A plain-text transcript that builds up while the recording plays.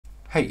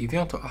Hey, if you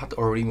want to add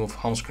or remove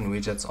home screen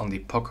widgets on the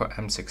POCO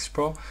M6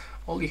 Pro,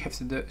 all you have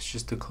to do is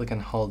just to click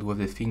and hold with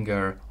the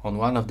finger on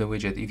one of the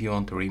widgets if you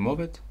want to remove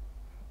it.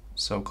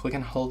 So click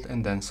and hold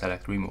and then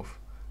select remove.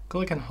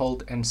 Click and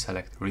hold and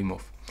select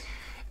remove.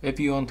 If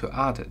you want to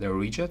add the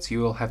widgets,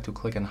 you will have to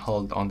click and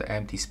hold on the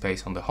empty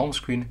space on the home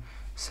screen,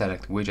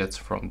 select widgets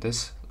from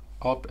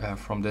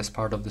this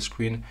part of the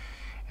screen.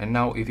 And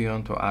now if you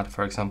want to add,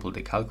 for example,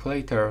 the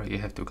calculator, you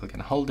have to click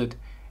and hold it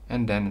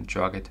and then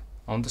drag it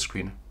on the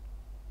screen.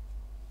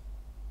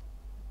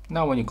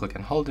 Now when you click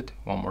and hold it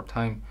one more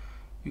time,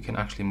 you can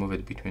actually move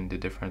it between the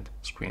different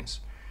screens.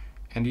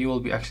 And you will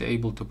be actually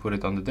able to put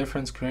it on the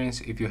different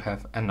screens if you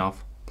have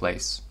enough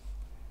place.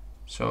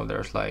 So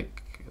there's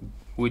like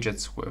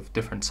widgets with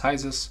different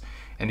sizes,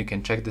 and you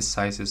can check the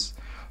sizes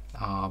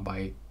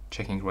by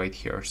checking right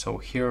here. So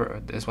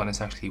here, this one is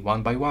actually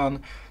 1 by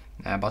 1,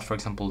 but for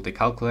example, the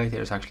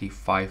calculator is actually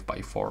 5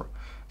 by 4.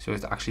 So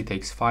it actually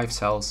takes 5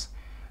 cells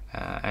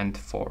and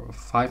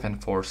 5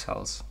 and 4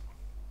 cells.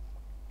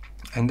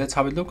 And that's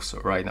how it looks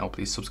right now.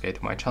 Please subscribe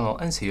to my channel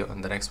and see you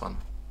in the next one.